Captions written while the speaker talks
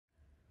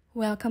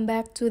Welcome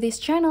back to this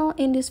channel.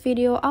 In this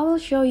video, I will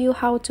show you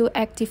how to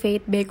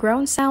activate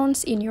background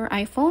sounds in your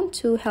iPhone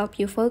to help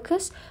you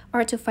focus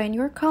or to find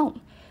your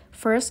calm.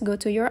 First, go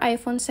to your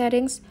iPhone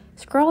settings,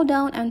 scroll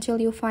down until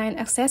you find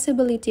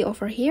accessibility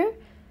over here.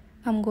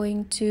 I'm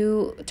going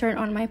to turn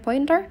on my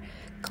pointer,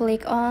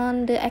 click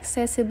on the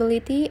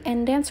accessibility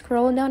and then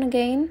scroll down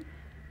again.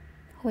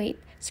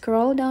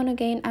 Scroll down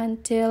again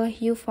until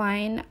you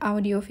find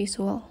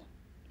audiovisual.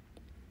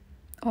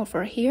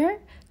 Over here,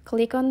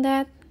 click on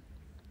that.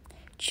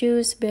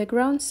 Choose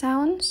background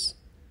sounds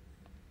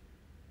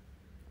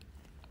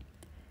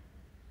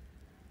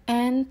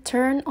and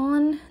turn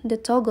on the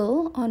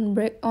toggle on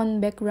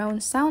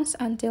background sounds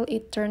until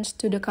it turns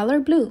to the color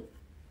blue.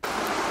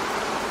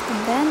 And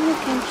then you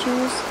can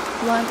choose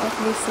one of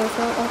the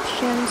several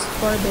options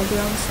for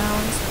background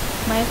sounds.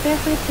 My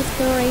favorite is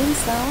the rain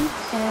sound,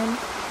 and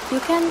you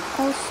can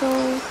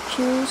also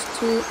choose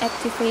to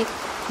activate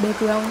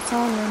background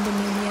sound when the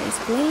media is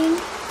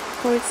playing.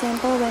 For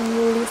example, when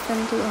you listen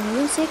to a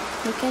music,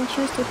 you can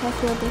choose to have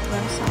your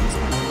background sounds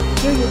on.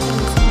 Here you can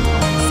listen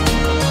to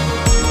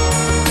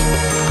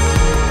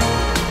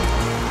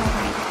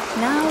Alright,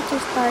 now to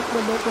start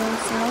the background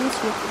sounds,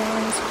 you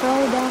can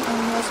scroll down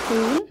on your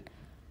screen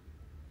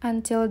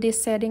until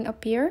this setting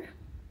appears.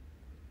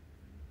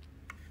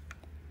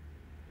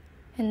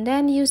 And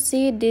then you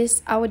see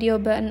this audio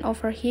button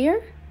over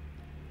here.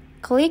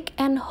 Click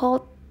and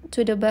hold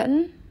to the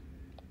button.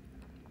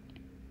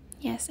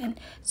 Yes, and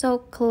so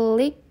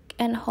click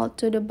and hold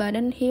to the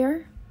button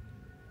here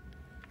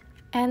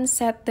and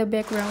set the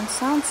background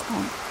sounds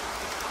on.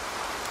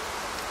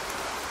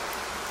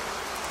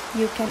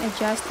 You can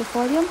adjust the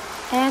volume,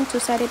 and to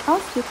set it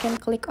off, you can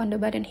click on the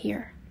button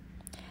here.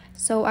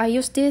 So I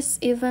use this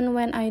even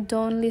when I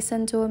don't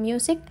listen to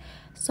music.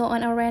 So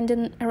on a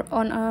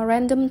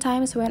random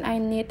times when I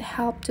need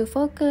help to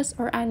focus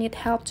or I need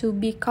help to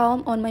be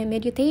calm on my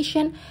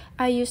meditation,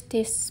 I use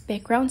this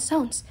background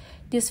sounds.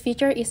 This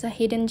feature is a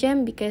hidden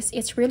gem because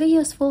it's really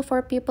useful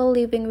for people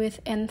living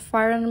with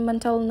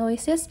environmental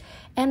noises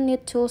and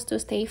need tools to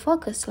stay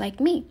focused like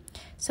me.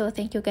 So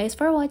thank you guys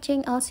for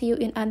watching. I'll see you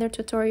in other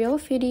tutorial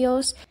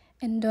videos,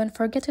 and don't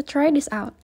forget to try this out.